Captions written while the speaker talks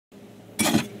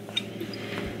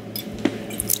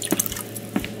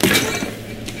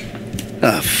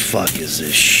The fuck is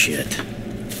this shit?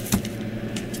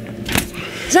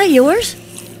 Is that yours?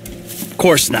 Of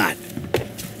course not.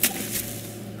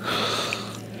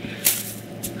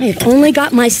 I have only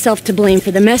got myself to blame for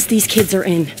the mess these kids are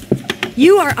in.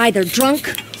 You are either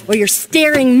drunk, or you're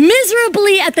staring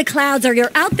miserably at the clouds, or you're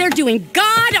out there doing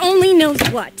God only knows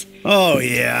what. Oh,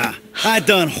 yeah. I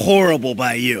done horrible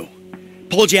by you.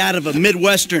 Pulled you out of a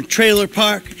Midwestern trailer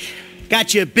park.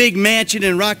 Got you a big mansion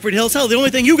in Rockford Hills. Hell, the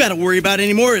only thing you gotta worry about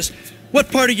anymore is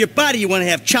what part of your body you want to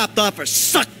have chopped off or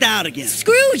sucked out again.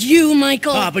 Screw you,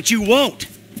 Michael. Ah, but you won't.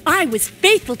 I was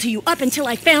faithful to you up until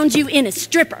I found you in a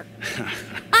stripper.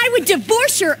 I would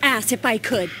divorce your ass if I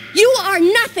could. You are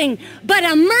nothing but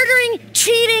a murdering,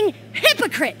 cheating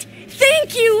hypocrite.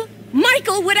 Thank you,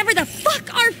 Michael, whatever the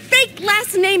fuck our fake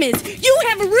last name is. You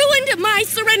have ruined my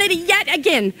serenity yet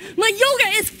again. My yoga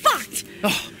is fucked.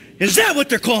 Oh, is that what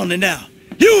they're calling it now?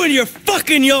 You and your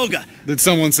fucking yoga. Did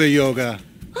someone say yoga?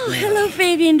 Oh, hello,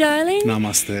 Fabian, darling.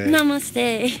 Namaste.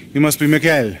 Namaste. You must be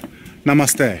Miguel.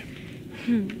 Namaste.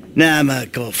 Nah, man,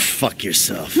 go fuck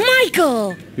yourself.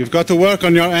 Michael! You've got to work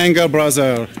on your anger,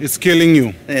 brother. It's killing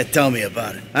you. Yeah, tell me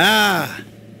about it. Ah,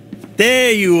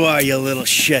 there you are, you little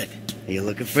shit. Are you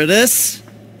looking for this?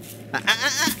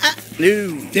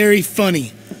 No. Very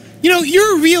funny. You know,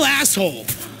 you're a real asshole.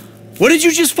 What did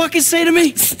you just fucking say to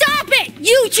me? Stop it!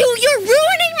 You two, you're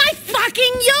ruining my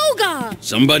fucking yoga!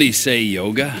 Somebody say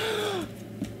yoga?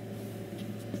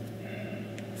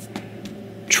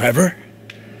 Trevor?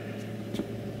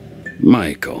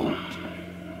 Michael.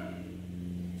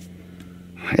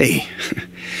 Hey.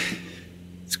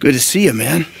 It's good to see you,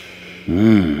 man.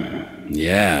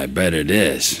 Yeah, I bet it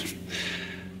is.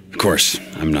 Of course,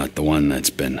 I'm not the one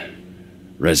that's been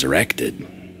resurrected.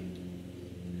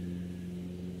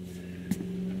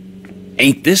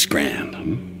 Ain't this grand?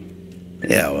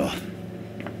 Yeah, well,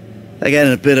 I got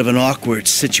in a bit of an awkward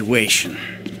situation.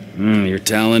 You're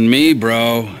telling me,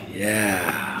 bro.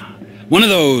 Yeah. One of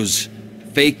those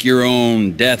fake your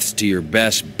own deaths to your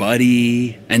best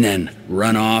buddy, and then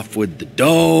run off with the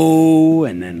dough,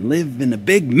 and then live in a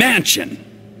big mansion.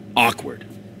 Awkward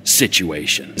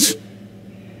situations.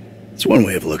 It's one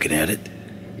way of looking at it.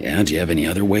 Yeah, do you have any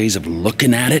other ways of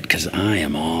looking at it? 'Cause I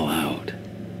am all out.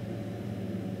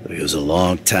 It was a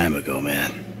long time ago,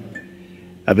 man.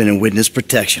 I've been in witness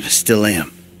protection. I still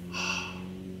am.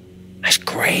 That's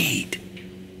great.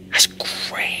 That's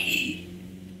great.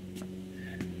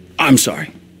 I'm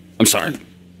sorry. I'm sorry.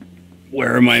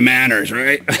 Where are my manners,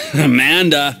 right?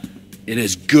 Amanda, it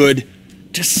is good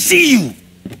to see you.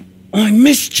 Oh, I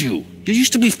missed you. You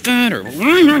used to be fatter.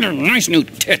 Nice new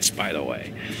tits, by the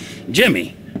way.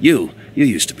 Jimmy, you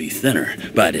used to be thinner,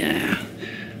 but I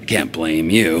can't blame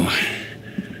you.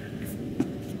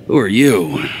 Who are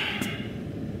you?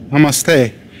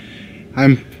 Namaste.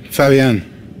 I'm Fabian.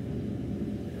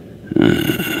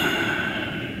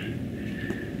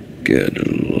 Good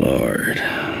Lord.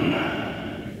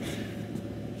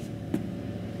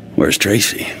 Where's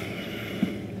Tracy?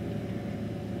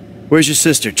 Where's your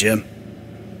sister, Jim?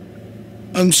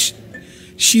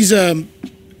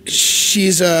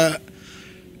 She's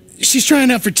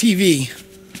trying out for TV.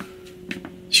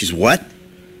 She's what?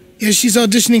 Yeah, she's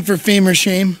auditioning for Fame or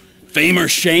Shame. Fame or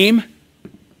shame?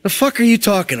 The fuck are you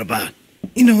talking about?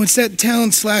 You know, it's that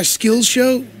talent/skills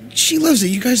show. She loves it.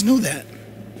 You guys know that.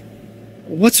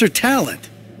 What's her talent?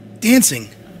 Dancing.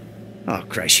 Oh,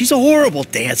 Christ, she's a horrible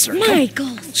dancer.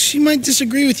 Michael! She might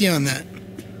disagree with you on that.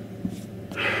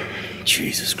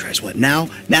 Jesus Christ, what, now?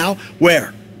 Now?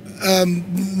 Where?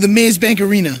 The Maze Bank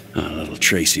Arena. Oh, little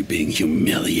Tracy being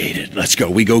humiliated. Let's go.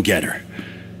 We go get her.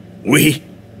 We?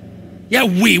 Yeah,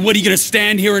 we. What, are you gonna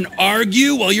stand here and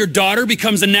argue while your daughter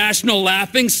becomes a national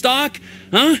laughingstock?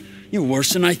 Huh? You're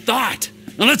worse than I thought.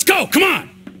 Now let's go. Come on.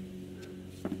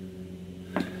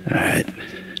 All right.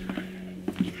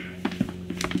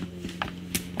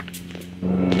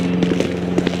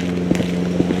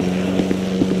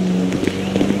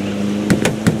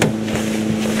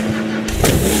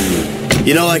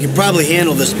 You know, I could probably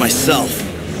handle this myself.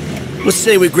 Let's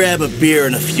say we grab a beer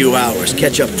in a few hours,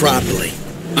 catch up properly.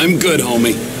 I'm good,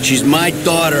 homie. She's my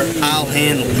daughter, I'll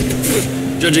handle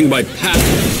it. Judging by past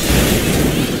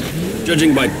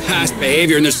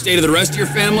behavior and the state of the rest of your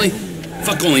family,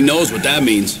 fuck only knows what that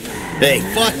means. Hey,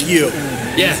 fuck you.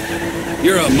 Yeah,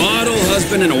 you're a model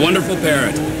husband and a wonderful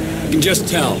parent. I can just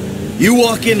tell. You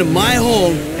walk into my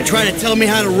home and try to tell me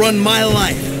how to run my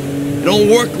life. It don't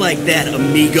work like that,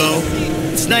 amigo.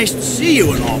 It's nice to see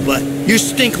you and all, but you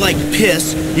stink like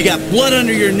piss, you got blood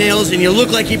under your nails, and you look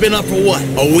like you've been up for what,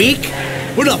 a week?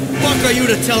 Who the fuck are you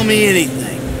to tell me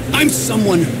anything? I'm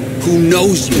someone who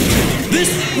knows you.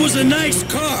 This was a nice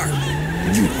car.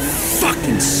 You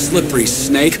fucking slippery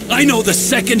snake. I know the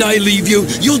second I leave you,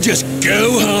 you'll just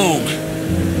go home.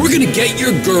 We're gonna get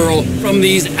your girl from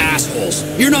these assholes.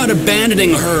 You're not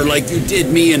abandoning her like you did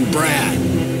me and Brad.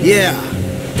 Yeah,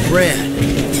 Brad.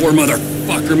 Poor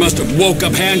motherfucker must have woke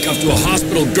up handcuffed to a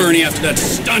hospital gurney after that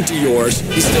stunt of yours.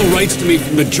 He still writes to me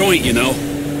from the joint, you know.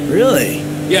 Really?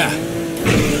 Yeah.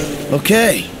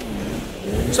 Okay.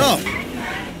 So,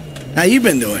 how you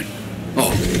been doing?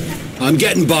 Oh, I'm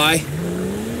getting by.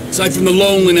 Aside from the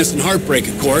loneliness and heartbreak,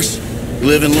 of course. You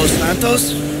live in Los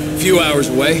Santos? A few hours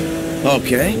away.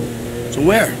 Okay. So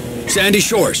where? Sandy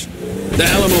Shores. The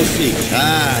LMOC.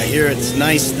 Ah, I hear it's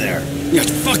nice there. Yeah,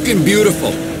 it's fucking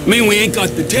beautiful. I mean, we ain't got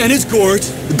the tennis courts,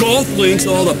 the golf links,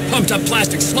 all the pumped-up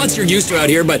plastic sluts you're used to out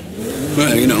here, but,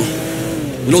 well, you know,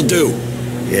 it'll do.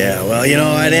 Yeah, well, you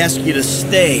know, I'd ask you to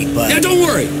stay, but... Yeah, don't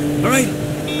worry, all right?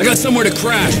 I got somewhere to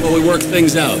crash while we work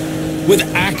things out. With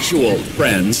actual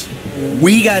friends.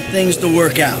 We got things to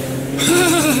work out.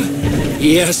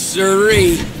 Yes,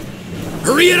 sirree.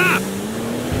 Hurry it up!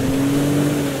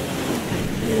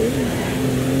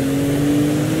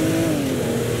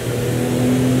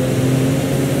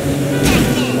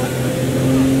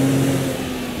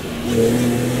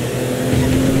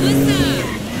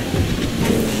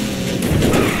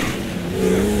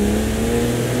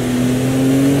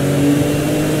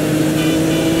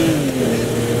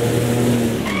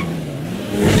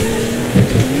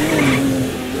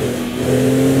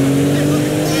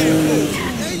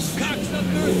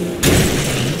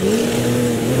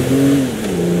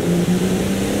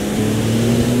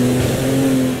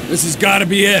 This has got to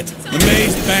be it. The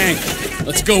Maze Bank.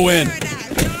 Let's go in.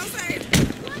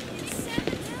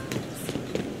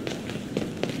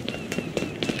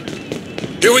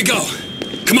 Here we go.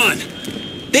 Come on.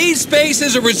 These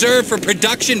spaces are reserved for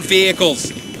production vehicles.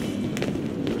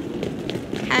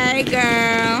 Hey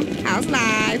girl, how's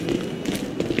life?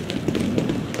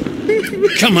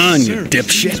 Come on, you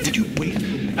dipshit.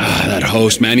 Ah, that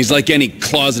host, man. He's like any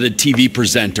closeted TV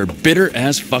presenter. Bitter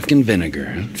as fucking vinegar.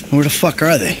 Where the fuck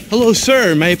are they? Hello,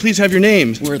 sir. May I please have your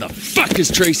name? Where the fuck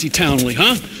is Tracy Townley,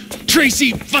 huh?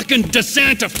 Tracy fucking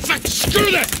DeSanta. Fuck,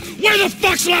 screw that. Where the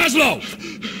fuck's Laszlo?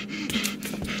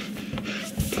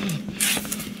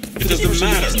 It doesn't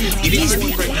matter. Please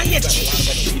be quiet.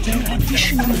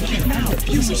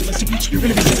 You're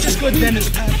gonna be just as good then as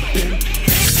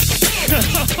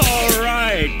All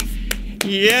right.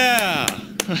 Yeah.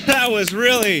 That was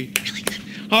really good.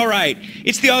 All right.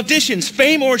 It's the auditions,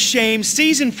 Fame or Shame,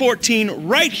 Season 14,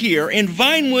 right here in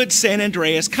Vinewood, San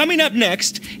Andreas. Coming up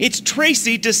next, it's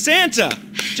Tracy DeSanta.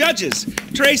 Judges,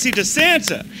 Tracy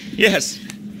DeSanta. Yes.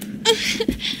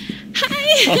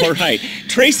 Hi. All right.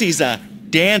 Tracy's a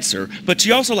dancer, but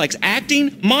she also likes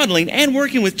acting, modeling, and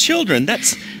working with children.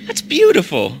 That's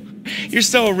beautiful. You're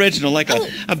so original, like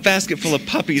a basket full of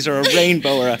puppies or a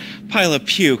rainbow or a pile of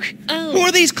puke. Oh. Who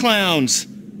are these clowns?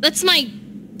 That's my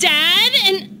dad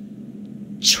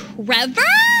and Trevor?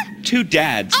 Two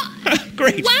dads.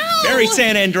 Great. Wow. Very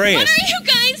San Andreas. What are you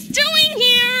guys doing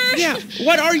here? Yeah,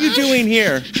 what are you doing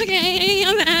here? Okay,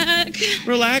 I'm back.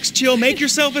 Relax, chill, make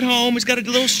yourself at home. We've got a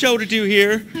little show to do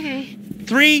here. Okay.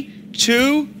 3,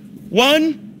 2,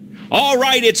 1. All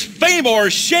right, it's Fame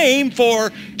or Shame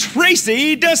for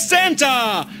Tracy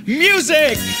DeSanta.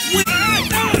 Music! Hey,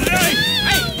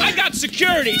 I got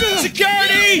security!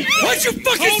 Security! What'd you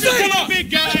fucking Hold say? it, come on, big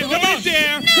guy! Come on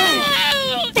there!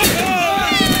 No!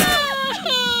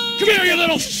 Come here, you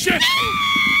little shit!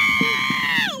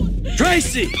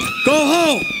 Tracy, go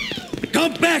home.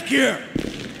 Come back here.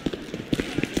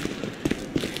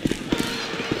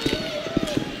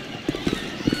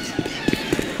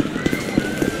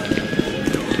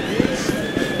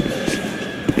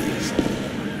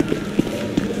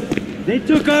 They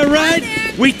took our ride,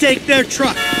 we take their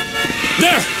truck.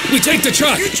 There! We take the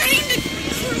truck! You're trying to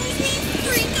prove me,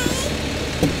 Rico?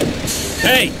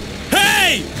 Hey!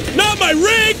 Hey! Not my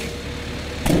rig!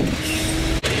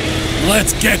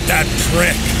 Let's get that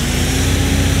prick!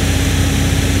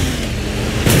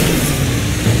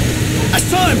 I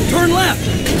saw him, turn left.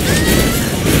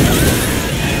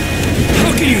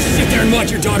 How can you sit there and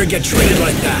watch your daughter get treated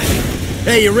like that?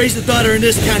 Hey, you raise a daughter in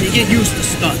this town, you get used to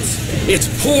stunts. It's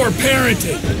poor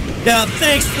parenting. Now,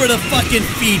 thanks for the fucking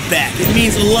feedback. It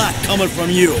means a lot coming from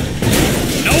you.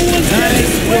 No one's getting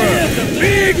Nice away work. at the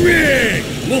big rig!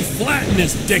 We'll flatten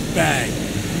this dickbag.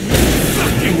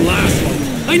 Fucking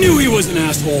Laszlo. I knew he was an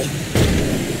asshole.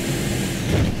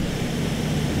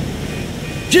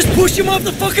 Just push him off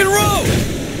the fucking road.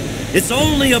 It's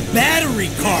only a battery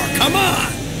car, come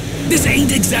on. This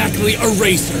ain't exactly a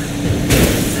racer.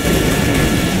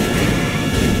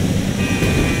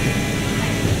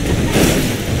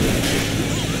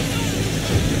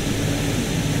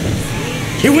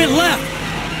 He went left!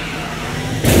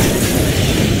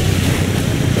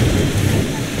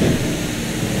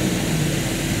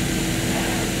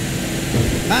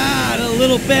 Ah, the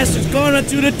little bastard's going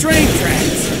onto the train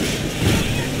tracks!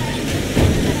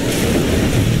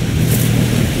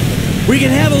 We can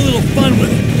have a little fun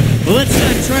with him, but let's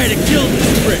not try to kill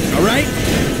this prick, alright?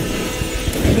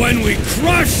 When we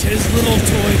crush his little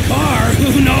toy car,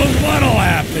 who knows what'll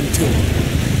happen to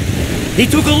him? He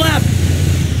took a left!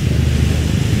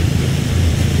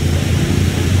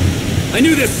 I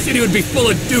knew this city would be full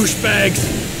of douchebags.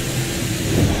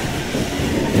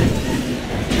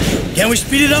 Can we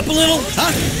speed it up a little,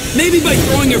 huh? Maybe by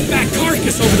throwing your fat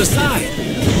carcass over the side.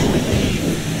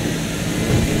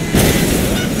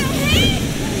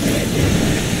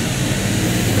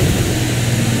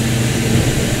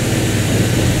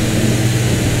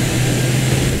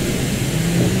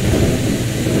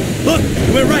 Look,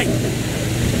 he went right.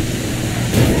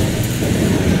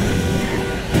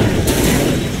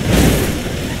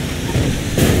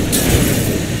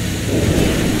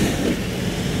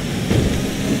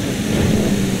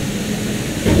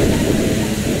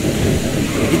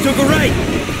 He took a right.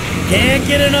 Can't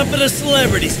get enough of the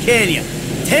celebrities, can you?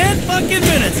 10 fucking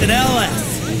minutes in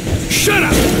LS. Shut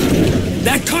up!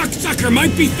 That cocksucker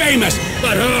might be famous,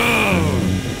 but oh!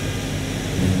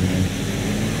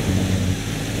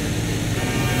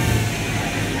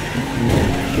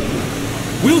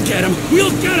 We'll get him!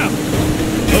 We'll get him!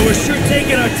 But we're sure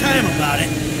taking our time about it.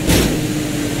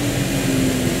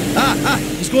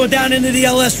 He's going down into the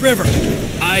LS River.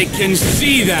 I can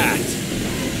see that.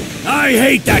 I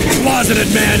hate that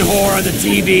closeted man whore on the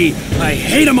TV. I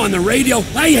hate him on the radio.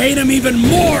 I hate him even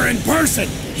more in person.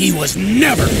 He was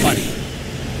never funny.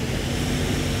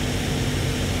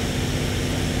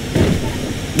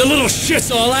 The little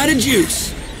shit's all out of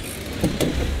juice.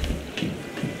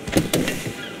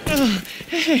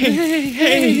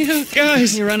 Hey,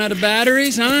 guys. You run out of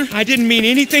batteries, huh? I didn't mean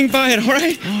anything by it, all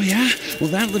right? Oh, yeah? Well,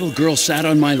 that little girl sat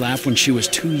on my lap when she was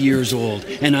 2 years old,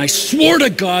 and I swore to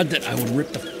God that I would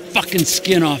rip the fucking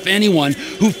skin off anyone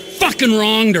who fucking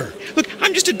wronged her. Look,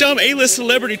 I'm just a dumb A-list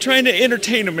celebrity trying to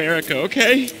entertain America,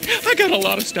 okay? I got a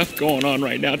lot of stuff going on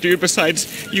right now, dude,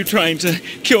 besides you trying to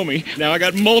kill me. Now, I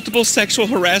got multiple sexual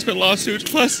harassment lawsuits,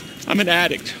 plus I'm an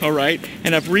addict, all right?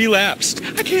 And I've relapsed.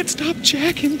 I can't stop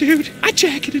jacking, dude. I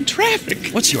jack it in traffic.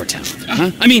 What's your talent,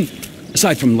 huh? I mean,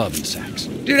 aside from love and sex.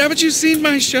 Dude, haven't you seen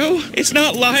my show? It's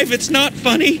not live, it's not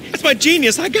funny. That's my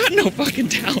genius. I got no fucking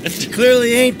talent.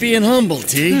 Clearly ain't being humble,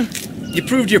 T. You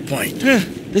proved your point.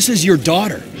 This is your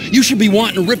daughter. You should be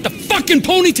wanting to rip the fucking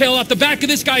ponytail off the back of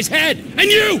this guy's head.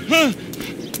 And you!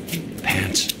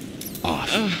 Pants off.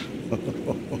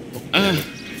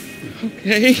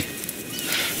 Okay.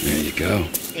 There you go.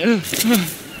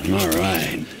 All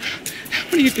right.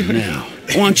 What are you doing? Now,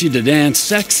 I want you to dance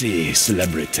sexy,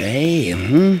 celebrity. I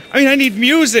mean, I need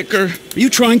music or... Are you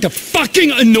trying to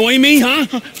fucking annoy me, huh?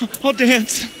 I'll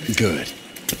dance. Good.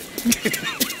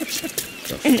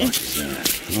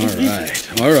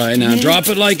 All right, now drop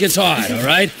it like it's hot, all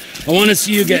right? I want to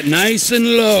see you get nice and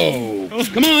low.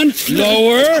 Come on,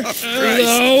 lower,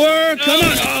 lower, come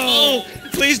on. Oh,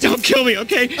 please don't kill me,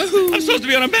 okay? I'm supposed to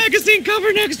be on a magazine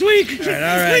cover next week. All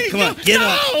right, come on, get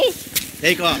up.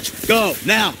 Take off, go,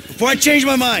 now, before I change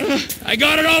my mind. I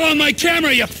got it all on my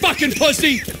camera, you fucking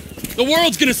pussy. The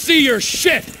world's gonna see your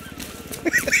shit.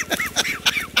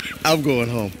 I'm going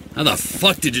home. How the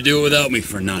fuck did you do it without me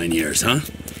for 9 years, huh?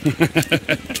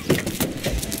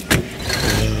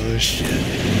 Oh, shit.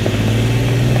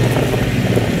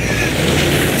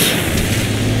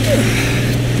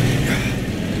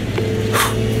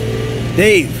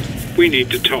 Dave. We need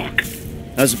to talk.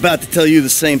 I was about to tell you the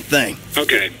same thing.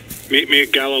 Okay. Meet me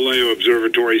at Galileo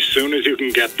Observatory as soon as you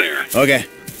can get there. Okay.